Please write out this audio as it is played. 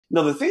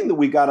No, the thing that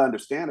we got to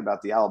understand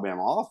about the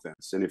Alabama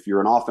offense, and if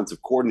you're an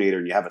offensive coordinator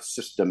and you have a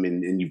system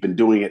and you've been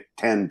doing it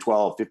 10,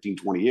 12, 15,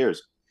 20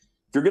 years,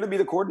 if you're going to be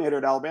the coordinator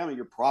at Alabama,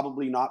 you're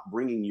probably not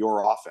bringing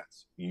your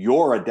offense.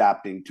 You're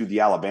adapting to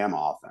the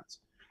Alabama offense.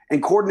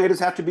 And coordinators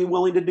have to be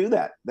willing to do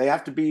that. They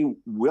have to be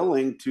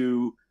willing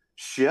to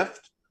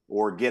shift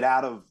or get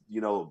out of,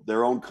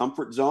 their own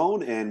comfort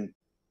zone and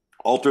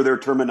alter their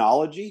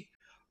terminology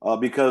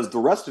because the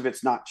rest of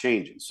it's not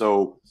changing.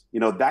 So,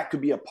 that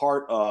could be a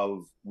part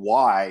of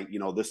why,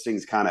 this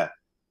thing's kind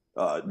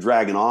of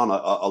dragging on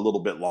a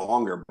little bit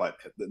longer, but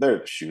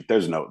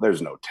there's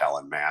no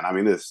telling, man. I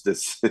mean, this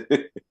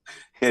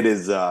it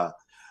is.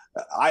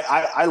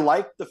 I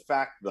like the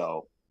fact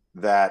though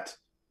that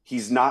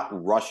he's not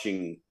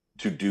rushing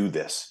to do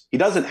this. He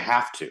doesn't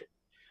have to.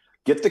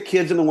 Get the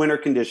kids in the winter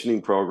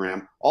conditioning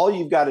program. All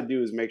you've got to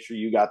do is make sure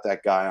you got that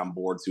guy on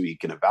board so he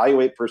can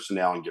evaluate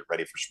personnel and get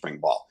ready for spring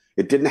ball.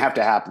 It didn't have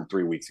to happen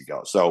 3 weeks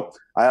ago. So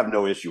I have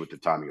no issue with the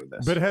timing of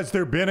this. But has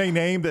there been a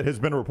name that has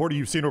been reported,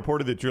 you've seen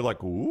reported that you're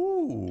like,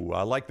 ooh,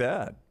 I like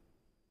that?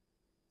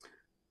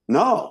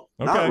 No,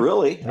 okay. Not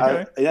really.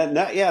 Okay.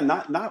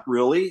 Not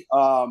really.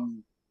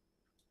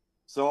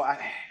 So I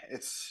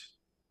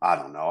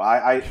don't know.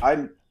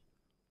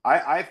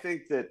 I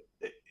think that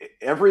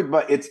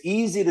everybody, it's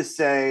easy to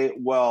say,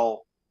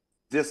 well,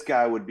 this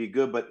guy would be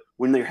good, but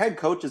when their head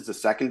coach is the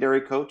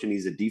secondary coach and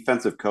he's a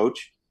defensive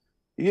coach,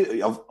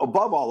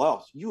 above all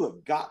else, you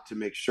have got to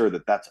make sure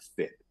that that's a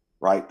fit,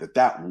 right?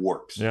 That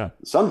works. Yeah.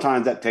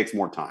 Sometimes that takes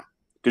more time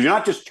because you're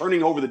not just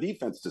turning over the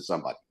defense to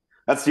somebody.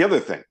 That's the other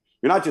thing.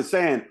 You're not just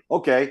saying,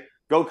 okay,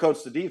 go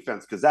coach the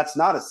defense, because that's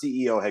not a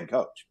CEO head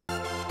coach.